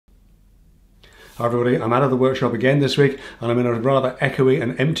Hi everybody, I'm out of the workshop again this week and I'm in a rather echoey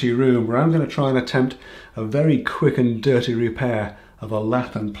and empty room where I'm going to try and attempt a very quick and dirty repair of a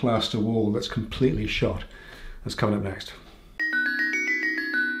lath and plaster wall that's completely shot. That's coming up next.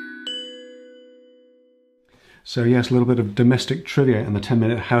 So yes, a little bit of domestic trivia in the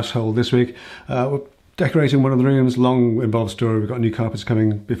 10-minute household this week. We're decorating one of the rooms. Long involved story. We've got new carpets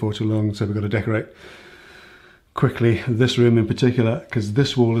coming before too long, so we've got to decorate quickly this room in particular because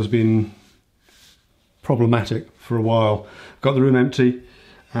this wall has been problematic for a while. Got the room empty,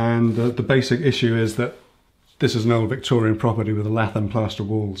 and the basic issue is that this is an old Victorian property with a lath and plaster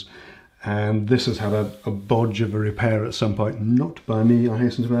walls, and this has had a bodge of a repair at some point, not by me, I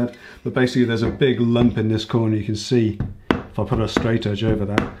hasten to add, but basically there's a big lump in this corner. You can see, if I put a straight edge over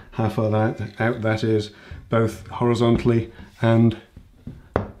that, how far out that is, both horizontally and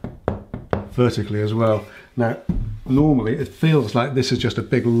vertically as well. Now, normally it feels like this is just a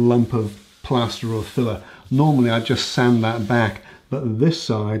big lump of plaster or filler. Normally I'd just sand that back, but this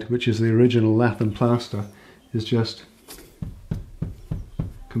side, which is the original lath and plaster, is just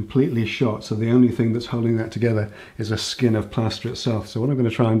completely shot, so the only thing that's holding that together is a skin of plaster itself. So what I'm going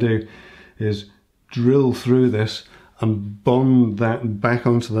to try and do is drill through this and bond that back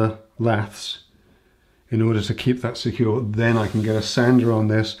onto the laths in order to keep that secure. Then I can get a sander on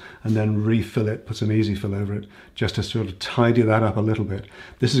this and then refill it, put some easy fill over it, just to sort of tidy that up a little bit.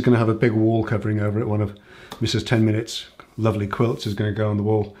 This is going to have a big wall covering over it. One of Mrs. 10 Minutes' lovely quilts is going to go on the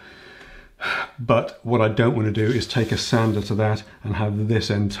wall. But what I don't want to do is take a sander to that and have this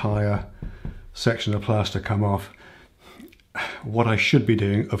entire section of plaster come off. What I should be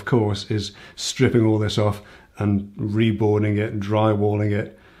doing, of course, is stripping all this off and reboarding it, drywalling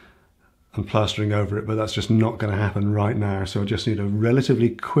it and plastering over it, but that's just not going to happen right now. So I just need a relatively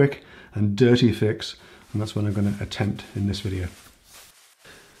quick and dirty fix, and that's what I'm going to attempt in this video.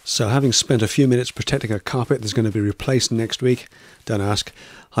 So having spent a few minutes protecting a carpet that's going to be replaced next week, don't ask,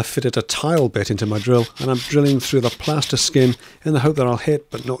 I've fitted a tile bit into my drill and I'm drilling through the plaster skin in the hope that I'll hit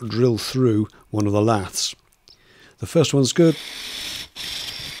but not drill through one of the laths. The first one's good,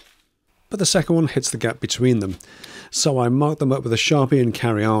 but the second one hits the gap between them. So I mark them up with a Sharpie and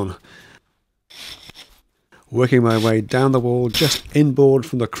carry on. Working my way down the wall just inboard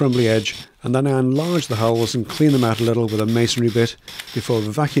from the crumbly edge, and then I enlarge the holes and clean them out a little with a masonry bit before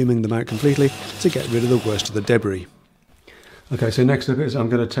vacuuming them out completely to get rid of the worst of the debris. Okay, so next up is I'm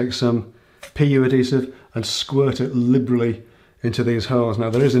going to take some PU adhesive and squirt it liberally into these holes. Now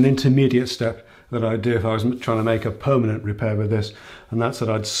there is an intermediate step that I'd do if I was trying to make a permanent repair with this, and that's that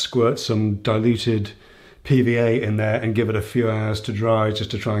I'd squirt some diluted PVA in there and give it a few hours to dry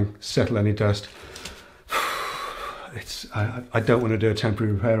just to try and settle any dust. I don't want to do a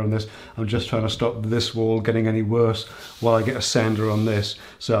temporary repair on this. I'm just trying to stop this wall getting any worse while I get a sander on this.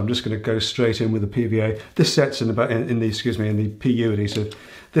 So I'm just going to go straight in with the PVA. This sets in about in the PU adhesive.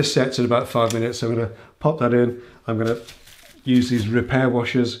 This sets in about 5 minutes. So I'm going to pop that in. I'm going to use these repair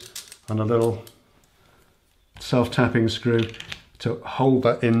washers and a little self-tapping screw to hold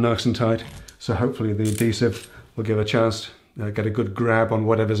that in nice and tight. So hopefully the adhesive will give a chance to get a good grab on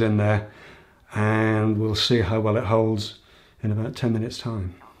whatever's in there. And we'll see how well it holds in about 10 minutes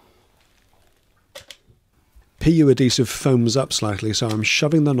time. PU adhesive foams up slightly, so I'm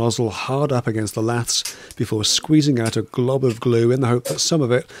shoving the nozzle hard up against the laths before squeezing out a glob of glue in the hope that some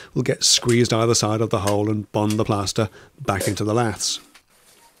of it will get squeezed either side of the hole and bond the plaster back into the laths.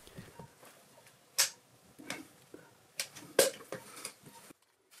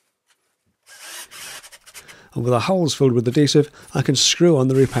 And with the holes filled with adhesive, I can screw on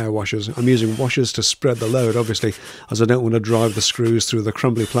the repair washers. I'm using washers to spread the load, obviously, as I don't want to drive the screws through the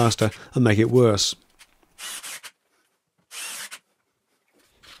crumbly plaster and make it worse.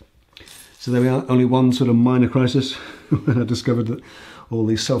 So there we are, only one sort of minor crisis when I discovered that all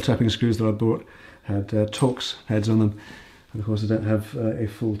these self-tapping screws that I bought had Torx heads on them. And of course I don't have a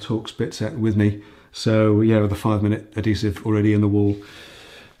full Torx bit set with me. So yeah, with the 5-minute adhesive already in the wall,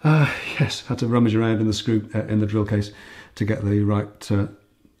 yes, had to rummage around in the screw in the drill case to get the right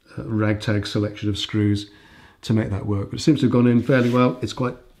ragtag selection of screws to make that work. But it seems to have gone in fairly well. It's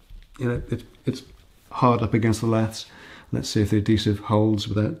quite, you know, it's hard up against the laths. Let's see if the adhesive holds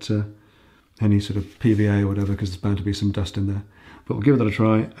without any sort of PVA or whatever, because there's bound to be some dust in there. But we'll give that a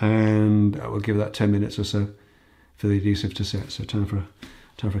try, and we'll give that 10 minutes or so for the adhesive to set. So time for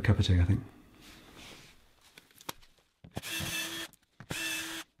a cup of tea, I think.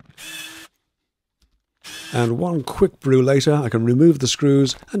 And one quick brew later, I can remove the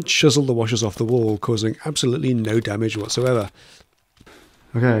screws and chisel the washers off the wall, causing absolutely no damage whatsoever.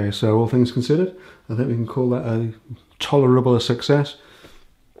 Okay, so all things considered, I think we can call that a tolerable success.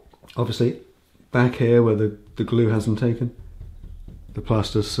 Obviously, back here where the glue hasn't taken, the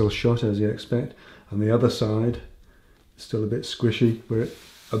plaster's still shot as you expect. On the other side, it's still a bit squishy where it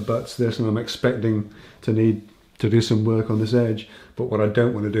abuts this, and I'm expecting to need to do some work on this edge. But what I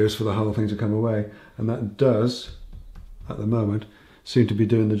don't want to do is for the whole thing to come away, and that does, at the moment, seem to be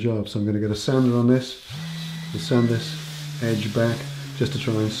doing the job. So I'm going to get a sander on this and sand this edge back just to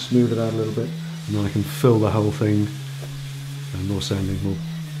try and smooth it out a little bit, and then I can fill the whole thing. And more sanding, more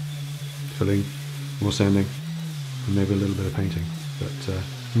filling, more sanding, and maybe a little bit of painting. But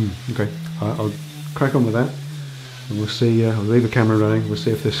okay, I'll crack on with that, and we'll see. I'll leave the camera running. We'll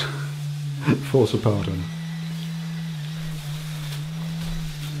see if this falls apart or not.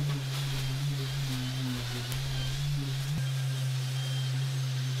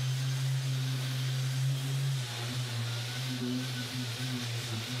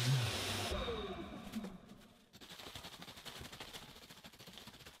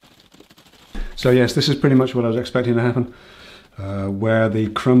 So yes, this is pretty much what I was expecting to happen. Where the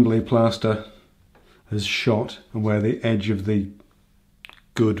crumbly plaster has shot and where the edge of the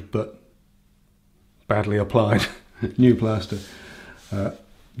good but badly applied new plaster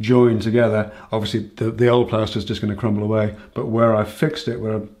join together, obviously the old plaster is just going to crumble away, but where I fixed it,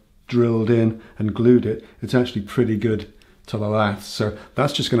 where I drilled in and glued it, it's actually pretty good to the lath. So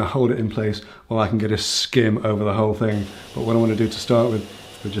that's just going to hold it in place while I can get a skim over the whole thing. But what I want to do to start with,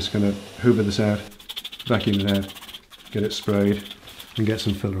 we're just going to hoover this out, vacuum it out, get it sprayed, and get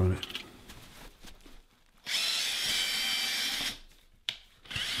some filler on it.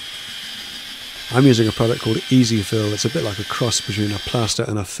 I'm using a product called Easy Fill. It's a bit like a cross between a plaster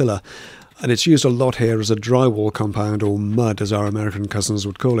and a filler, and it's used a lot here as a drywall compound, or mud as our American cousins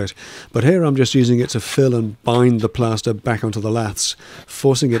would call it. But here I'm just using it to fill and bind the plaster back onto the laths,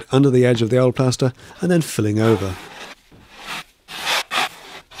 forcing it under the edge of the old plaster and then filling over.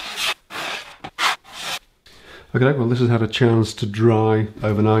 Okay, well, this has had a chance to dry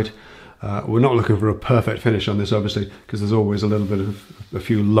overnight. We're not looking for a perfect finish on this, obviously, because there's always a little bit of a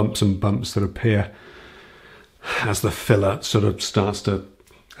few lumps and bumps that appear as the filler sort of starts to,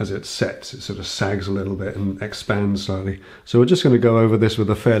 as it sets, it sort of sags a little bit and expands slightly. So we're just going to go over this with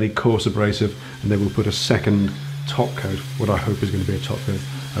a fairly coarse abrasive, and then we'll put a second top coat, what I hope is going to be a top coat,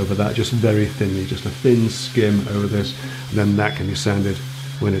 over that, just very thinly, just a thin skim over this, and then that can be sanded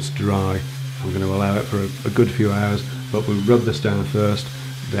when it's dry. I'm going to allow it for a good few hours, but we'll rub this down first,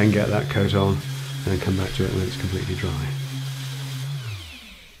 then get that coat on, and then come back to it when it's completely dry.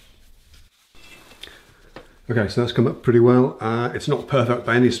 Okay, so that's come up pretty well. It's not perfect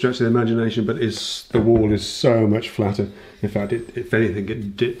by any stretch of the imagination, but the wall is so much flatter. In fact, if anything,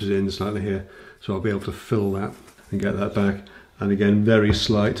 it dips in slightly here, so I'll be able to fill that and get that back. And again, very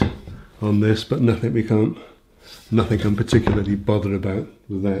slight on this, but nothing I'm particularly bothered about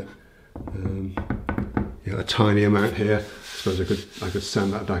with that. Yeah, a tiny amount here. I suppose I could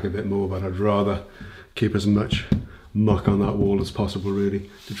sand that back a bit more, but I'd rather keep as much muck on that wall as possible, really,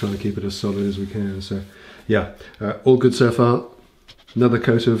 to try and keep it as solid as we can. So yeah, all good so far. Another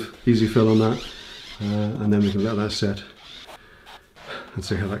coat of Easy Fill on that, and then we can let that set and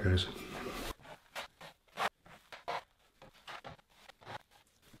see how that goes.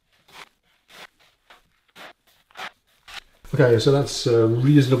 Okay, so that's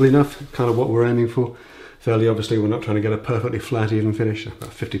reasonably enough, kind of what we're aiming for. Fairly obviously, we're not trying to get a perfectly flat, even finish.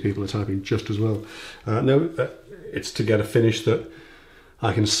 About 50 people are typing just as well. No, it's to get a finish that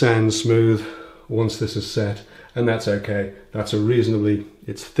I can sand smooth once this is set, and that's okay. That's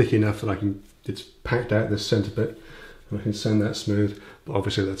it's thick enough that it's packed out this centre bit, and I can sand that smooth, but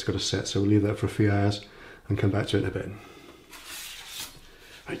obviously that's got to set, so we'll leave that for a few hours and come back to it in a bit.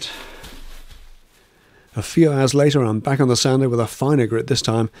 Right. A few hours later, I'm back on the sander with a finer grit this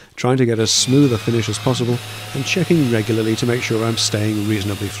time, trying to get as smooth a finish as possible and checking regularly to make sure I'm staying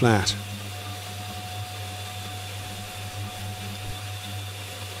reasonably flat.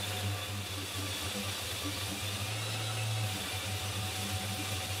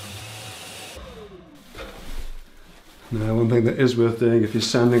 Now, one thing that is worth doing if you're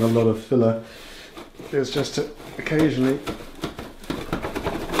sanding a lot of filler is just to occasionally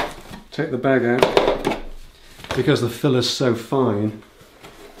take the bag out. Because the filler's so fine,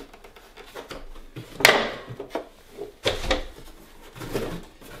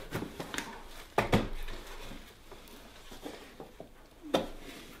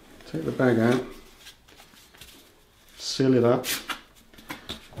 take the bag out, seal it up,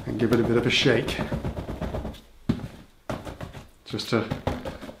 and give it a bit of a shake, just to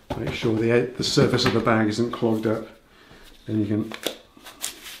make sure the surface of the bag isn't clogged up. Then you can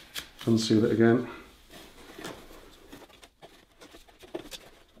unseal it again.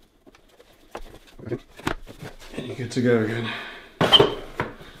 Good to go again.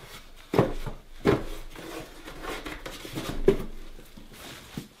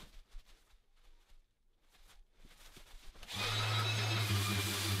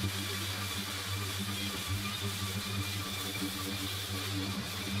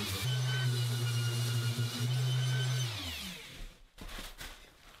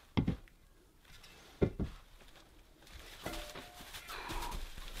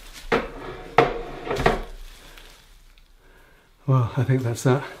 Well, I think that's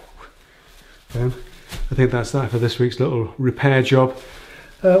that. I think that's that for this week's little repair job.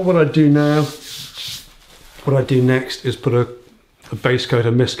 What I do next is put a base coat,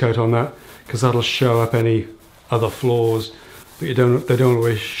 a mist coat on that, because that'll show up any other flaws, but they don't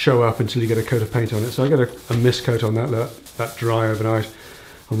always show up until you get a coat of paint on it. So I get a mist coat on that, let that dry overnight,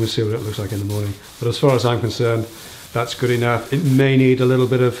 and we'll see what it looks like in the morning. But as far as I'm concerned, that's good enough. It may need a little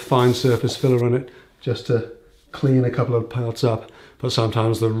bit of fine surface filler on it just to clean a couple of parts up, but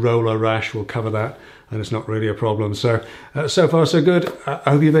sometimes the roller rash will cover that and it's not really a problem. So so far so good. I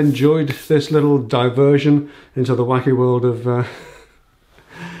hope you've enjoyed this little diversion into the wacky world of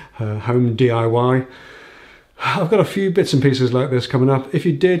home DIY. I've got a few bits and pieces like this coming up. If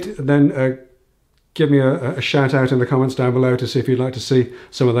you did, then give me a shout out in the comments down below to see if you'd like to see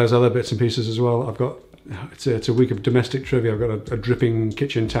some of those other bits and pieces as well. I've got it's a week of domestic trivia. I've got a dripping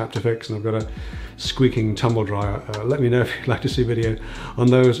kitchen tap to fix, and I've got a squeaking tumble dryer. Let me know if you'd like to see a video on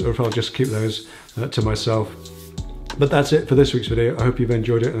those, or if I'll just keep those to myself. But that's it for this week's video. I hope you've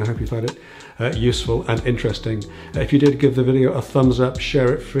enjoyed it, and I hope you found it useful and interesting. If you did, give the video a thumbs up,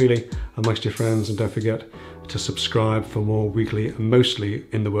 share it freely amongst your friends, and don't forget to subscribe for more weekly, mostly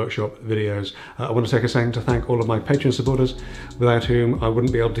in the workshop videos. I want to take a second to thank all of my Patreon supporters, without whom I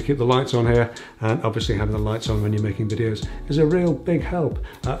wouldn't be able to keep the lights on here, and obviously having the lights on when you're making videos is a real big help.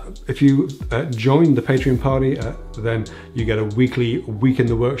 If you join the Patreon party, then you get a weekly Week in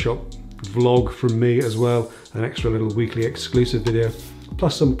the Workshop vlog from me as well, an extra little weekly exclusive video,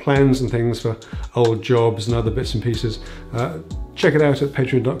 plus some plans and things for old jobs and other bits and pieces. Check it out at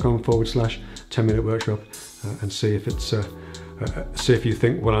patreon.com/10minute workshop and see if it's see if you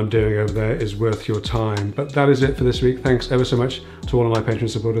think what I'm doing over there is worth your time. But that is it for this week. Thanks ever so much to all of my Patreon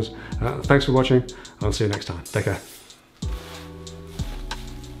supporters. Thanks for watching. I'll see you next time. Take care.